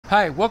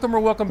Hi,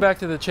 welcome back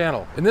to the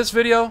channel. In this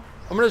video,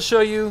 I'm going to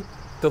show you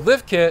the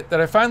lift kit that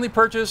I finally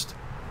purchased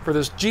for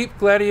this Jeep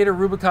Gladiator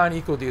Rubicon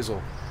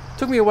Ecodiesel.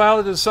 Took me a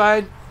while to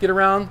decide, get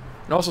around,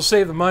 and also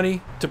save the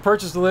money to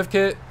purchase the lift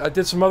kit. I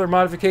did some other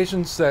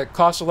modifications that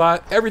cost a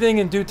lot. Everything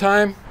in due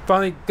time.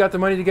 Finally got the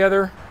money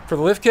together for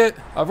the lift kit.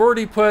 I've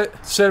already put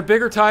a set of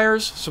bigger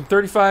tires, some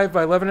 35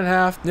 by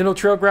 11.5 Nitto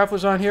trail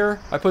grapplers on here.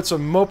 I put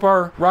some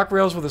Mopar rock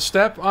rails with a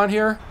step on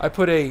here. I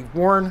put a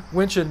Warn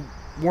winch and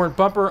Warn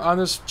bumper on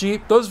this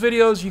Jeep. Those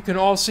videos you can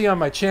all see on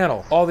my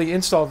channel, all the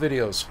install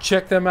videos.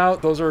 Check them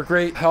out. Those are a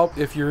great help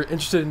if you're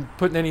interested in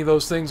putting any of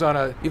those things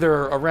on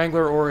either a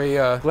Wrangler or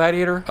a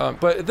Gladiator.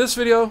 But in this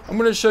video, I'm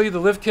going to show you the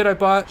lift kit I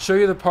bought, show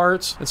you the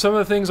parts, and some of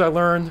the things I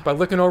learned by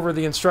looking over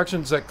the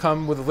instructions that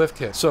come with the lift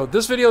kit. So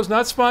this video is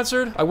not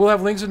sponsored. I will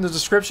have links in the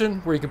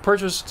description where you can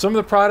purchase some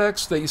of the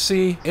products that you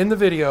see in the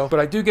video, but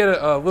I do get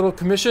a little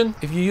commission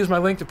if you use my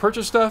link to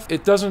purchase stuff.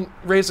 It doesn't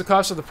raise the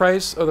cost of the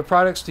price of the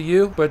products to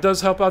you, but it does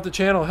help out the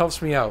channel.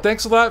 Helps me out.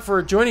 Thanks a lot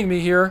for joining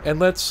me here, and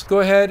let's go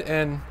ahead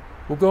and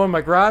we'll go in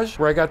my garage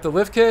where I got the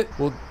lift kit.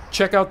 We'll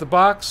check out the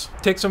box,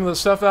 take some of the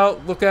stuff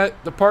out, look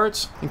at the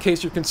parts in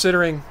case you're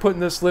considering putting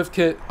this lift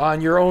kit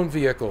on your own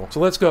vehicle. So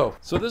let's go.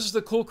 So this is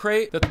the cool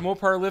crate that the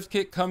Mopar lift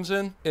kit comes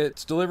in.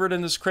 It's delivered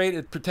in this crate.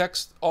 It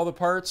protects all the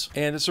parts,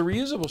 and it's a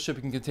reusable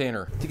shipping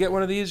container. To get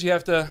one of these, you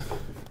have to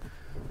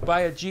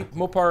buy a Jeep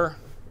Mopar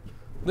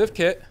lift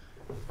kit.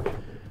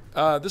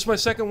 This is my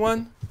second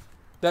one.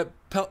 That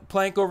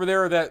plank over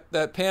there,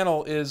 that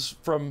panel is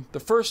from the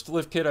first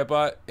lift kit I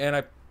bought, and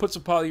I put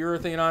some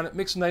polyurethane on it,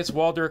 makes a nice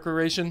wall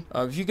decoration.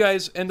 If you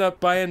guys end up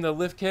buying the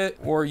lift kit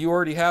or you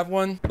already have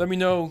one, let me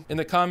know in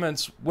the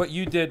comments what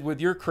you did with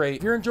your crate.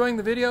 If you're enjoying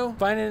the video,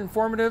 find it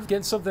informative,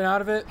 getting something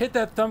out of it, hit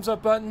that thumbs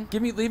up button,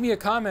 leave me a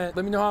comment,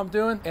 let me know how I'm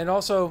doing, and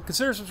also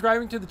consider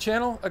subscribing to the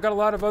channel. I got a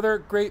lot of other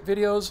great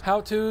videos,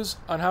 how-tos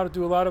on how to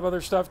do a lot of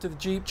other stuff to the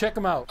Jeep. Check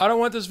them out. I don't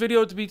want this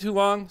video to be too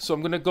long, so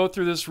I'm going to go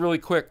through this really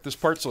quick, this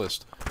parts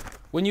list.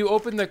 When you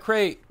open the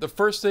crate, the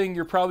first thing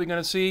you're probably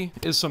going to see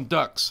is some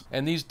ducks.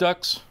 And these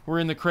ducks were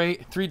in the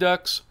crate. 3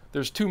 ducks.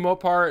 There's 2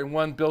 Mopar and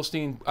 1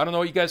 Bilstein. I don't know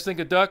what you guys think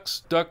of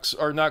ducks. Ducks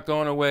are not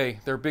going away.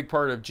 They're a big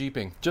part of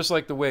Jeeping, just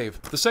like the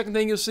Wave. The second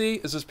thing you'll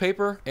see is this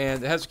paper,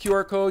 and it has a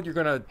QR code. You're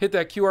going to hit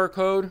that QR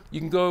code.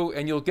 You can go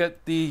and you'll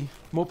get the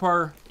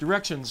Mopar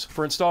directions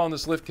for installing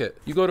this lift kit.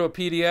 You go to a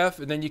PDF,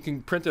 and then you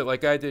can print it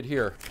like I did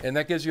here. And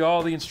that gives you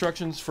all the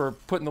instructions for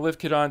putting the lift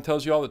kit on,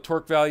 tells you all the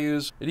torque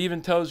values. It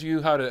even tells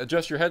you how to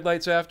adjust your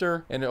headlights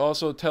after, and it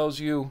also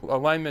tells you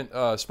alignment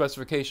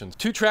specifications.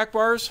 2 track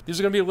bars. These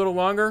are going to be a little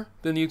longer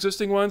than the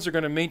existing ones. They're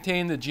going to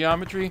maintain the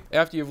geometry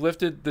after you've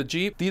lifted the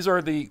Jeep. These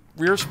are the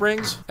rear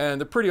springs,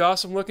 and they're pretty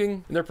awesome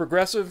looking, and they're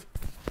progressive.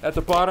 At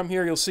the bottom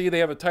here, you'll see they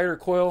have a tighter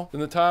coil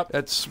than the top.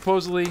 That's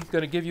supposedly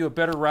going to give you a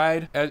better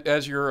ride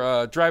as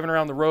you're driving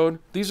around the road.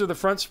 These are the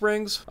front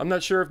springs. I'm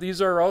not sure if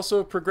these are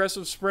also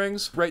progressive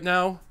springs. Right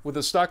now, with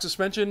the stock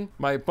suspension,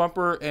 my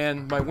bumper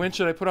and my winch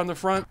that I put on the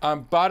front,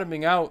 I'm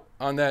bottoming out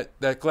on that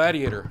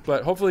Gladiator.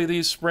 But hopefully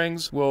these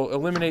springs will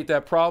eliminate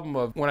that problem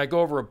of when I go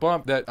over a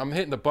bump that I'm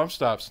hitting the bump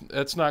stops.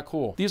 That's not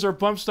cool. These are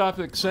bump stop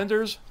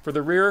extenders for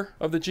the rear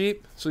of the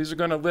Jeep. So these are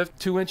going to lift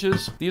 2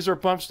 inches. These are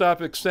bump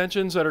stop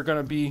extensions that are going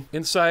to be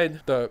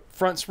inside the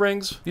front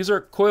springs. These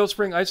are coil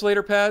spring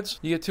isolator pads.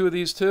 You get 2 of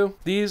these too.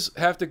 These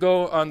have to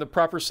go on the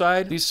proper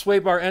side. These sway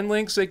bar end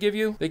links they give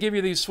you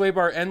these sway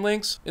bar end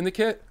links in the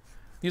kit.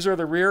 These are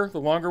the rear,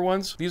 the longer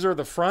ones. These are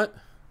the front.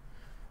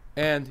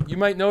 And you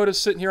might notice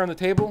sitting here on the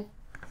table,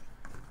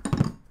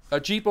 a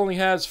Jeep only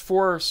has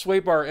 4 sway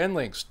bar end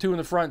links, 2 in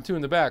the front, 2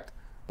 in the back,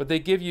 but they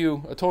give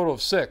you a total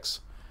of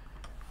 6.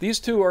 These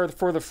 2 are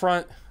for the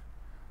front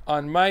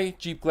on my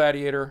Jeep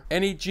Gladiator.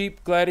 Any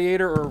Jeep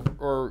Gladiator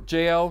or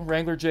JL,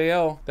 Wrangler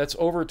JL, that's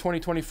over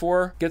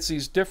 2024 gets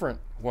these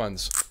different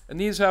ones. And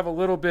these have a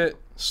little bit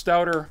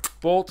stouter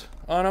bolt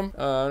on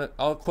them.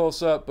 I'll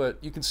close up, but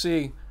you can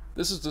see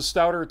this is the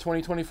stouter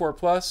 2024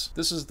 Plus.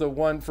 This is the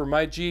one for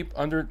my Jeep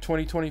under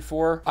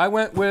 2024. I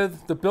went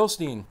with the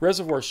Bilstein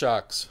reservoir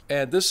shocks,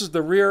 and this is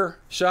the rear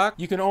shock.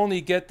 You can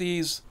only get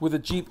these with a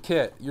Jeep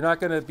kit. You're not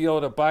going to be able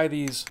to buy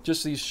these,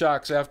 just these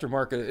shocks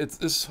aftermarket.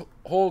 This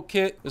whole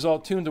kit is all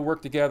tuned to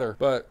work together,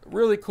 but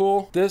really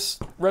cool. This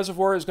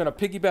reservoir is going to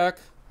piggyback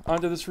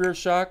onto this rear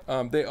shock.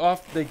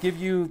 They give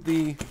you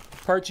the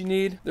parts you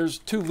need. There's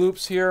 2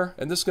 loops here,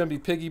 and this is going to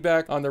be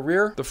piggyback on the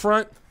rear. The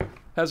front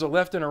has a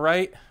left and a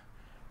right.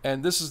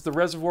 And this is the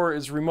reservoir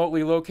is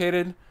remotely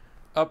located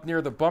up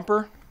near the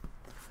bumper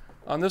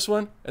on this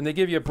one. And they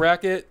give you a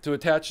bracket to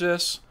attach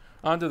this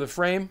onto the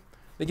frame.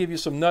 They give you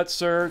some nuts,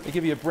 sir. They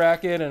give you a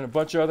bracket and a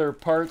bunch of other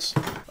parts.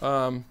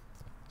 Some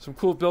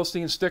cool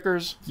Bilstein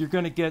stickers. You're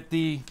going to get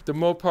the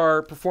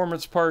Mopar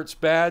Performance Parts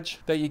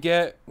badge that you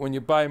get when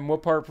you buy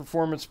Mopar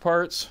Performance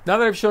Parts. Now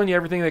that I've shown you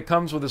everything that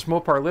comes with this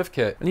Mopar lift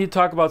kit, I need to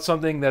talk about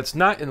something that's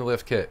not in the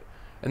lift kit.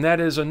 and that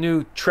is a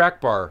new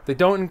track bar. They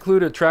don't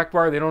include a track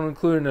bar. They don't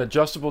include an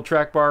adjustable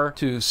track bar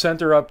to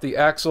center up the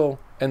axle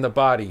and the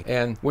body.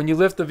 And when you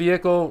lift the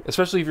vehicle,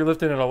 especially if you're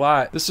lifting it a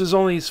lot, this is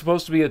only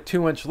supposed to be a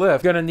 2-inch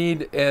lift. You're gonna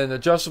need an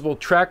adjustable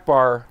track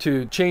bar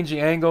to change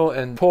the angle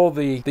and pull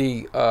the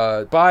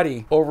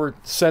body over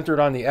centered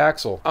on the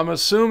axle. I'm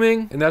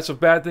assuming, and that's a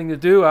bad thing to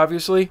do,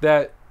 obviously,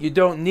 that you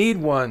don't need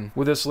one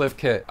with this lift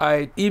kit.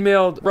 I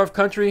emailed Rough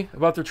Country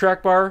about their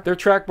track bar. Their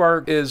track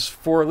bar is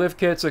for lift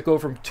kits that go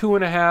from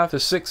 2.5 to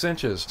 6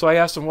 inches. So I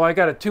asked them, well, I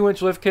got a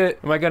 2-inch lift kit.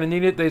 Am I gonna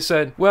need it? They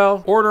said,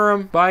 well, order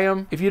them, buy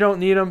them. If you don't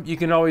need them, you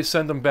can always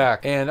send them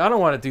back. And I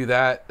don't wanna do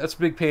that. That's a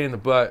big pain in the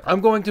butt.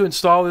 I'm going to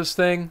install this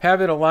thing,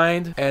 have it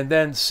aligned, and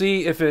then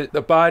see if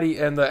the body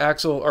and the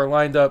axle are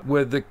lined up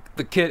with the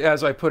kit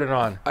as I put it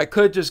on. I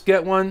could just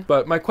get one,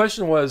 but my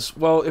question was,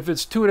 well, if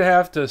it's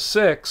 2.5 to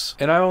 6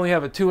 and I only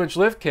have a 2-inch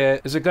lift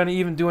kit, is it going to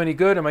even do any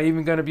good? Am I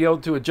even going to be able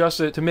to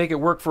adjust it to make it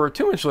work for a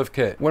 2-inch lift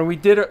kit? When we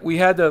did it, we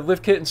had the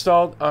lift kit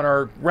installed on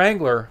our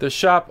Wrangler. The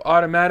shop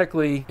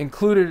automatically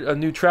included a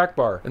new track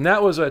bar, and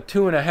that was a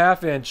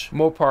 2.5-inch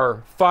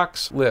Mopar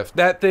Fox lift.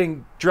 That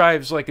thing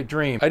drives like a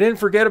dream. I didn't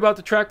forget about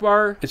the track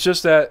bar. It's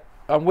just that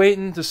I'm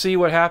waiting to see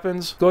what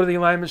happens. Go to the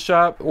alignment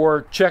shop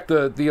or check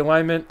the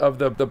alignment of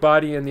the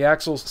body and the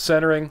axle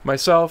centering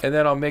myself, and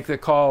then I'll make the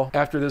call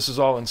after this is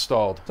all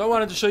installed. So I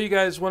wanted to show you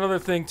guys one other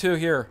thing too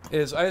here,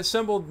 is I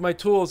assembled my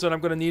tools that I'm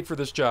going to need for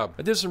this job.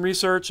 I did some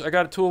research. I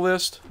got a tool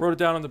list, wrote it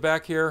down on the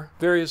back here.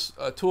 Various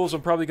tools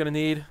I'm probably going to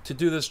need to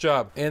do this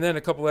job, and then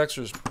a couple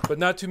extras, but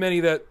not too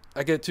many that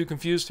I get too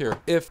confused here.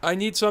 If I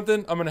need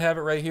something, I'm going to have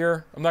it right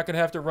here. I'm not going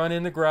to have to run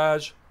in the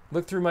garage,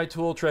 look through my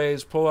tool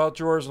trays, pull out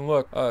drawers, and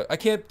look. I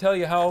can't tell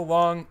you how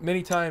long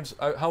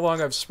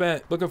I've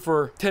spent looking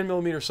for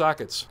 10mm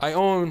sockets. I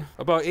own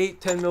about 8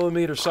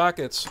 10mm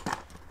sockets,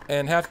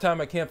 and half the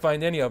time I can't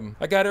find any of them.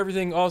 I got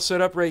everything all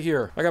set up right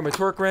here. I got my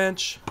torque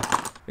wrench,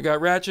 I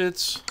got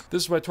ratchets.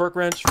 This is my torque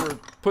wrench for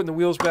putting the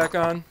wheels back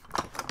on.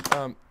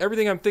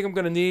 Everything I think I'm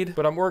going to need,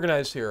 but I'm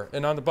organized here.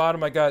 And on the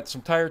bottom I got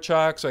some tire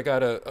chocks, I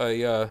got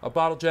a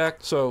bottle jack.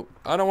 So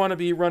I don't want to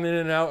be running in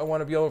and out. I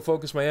want to be able to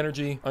focus my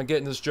energy on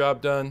getting this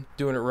job done,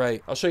 doing it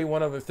right. I'll show you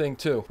one other thing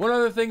too. One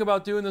other thing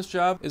about doing this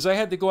job is I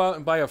had to go out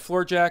and buy a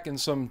floor jack and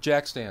some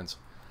jack stands.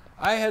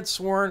 I had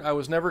sworn I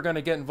was never going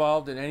to get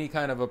involved in any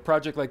kind of a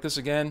project like this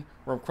again,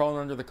 where I'm crawling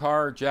under the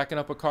car, jacking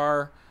up a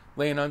car,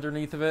 laying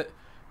underneath of it.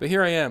 But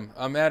here I am,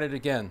 I'm at it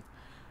again.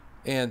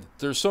 And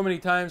there's so many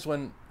times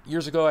when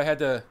years ago I had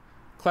to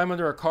climb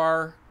under a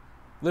car,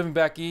 living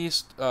back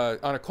east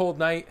on a cold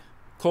night,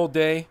 cold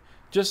day,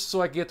 just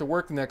so I could get to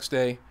work the next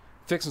day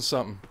fixing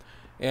something.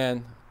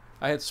 And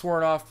I had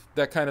sworn off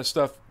that kind of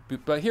stuff,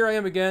 but here I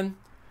am again.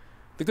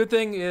 The good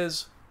thing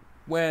is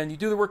when you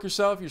do the work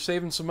yourself, you're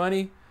saving some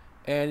money,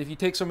 and if you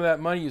take some of that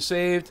money you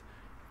saved,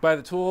 buy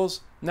the tools,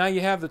 now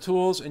you have the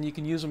tools and you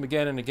can use them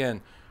again and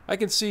again. I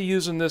can see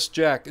using this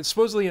jack. It's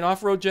supposedly an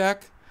off-road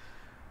jack.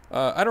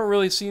 I don't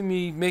really see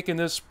me making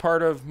this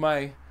part of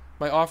my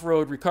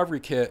off-road recovery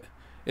kit.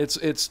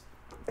 It's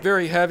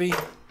very heavy.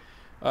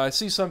 I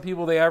see some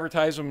people, they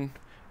advertise them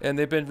and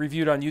they've been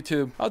reviewed on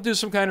YouTube. I'll do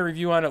some kind of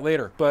review on it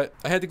later, but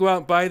I had to go out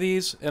and buy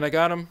these and I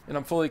got them, and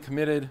I'm fully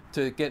committed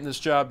to getting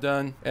this job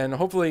done, and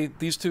hopefully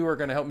these two are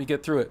going to help me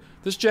get through it.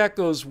 This jack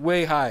goes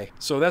way high,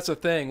 so that's a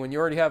thing. When you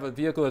already have a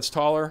vehicle that's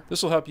taller,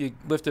 this will help you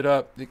lift it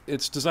up.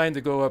 It's designed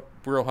to go up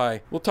real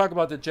high. We'll talk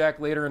about the jack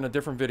later in a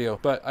different video,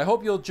 but I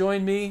hope you'll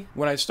join me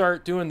when I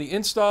start doing the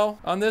install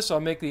on this. I'll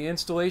make the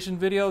installation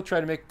video, try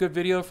to make a good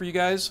video for you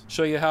guys,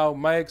 show you how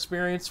my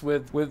experience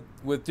with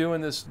doing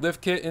this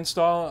lift kit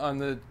install on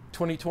the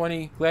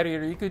 2020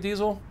 Gladiator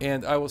Ecodiesel,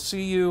 and I will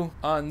see you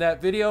on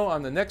that video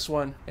on the next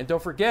one. And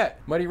don't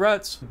forget, Muddy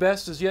Ruttzz, the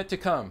best is yet to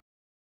come.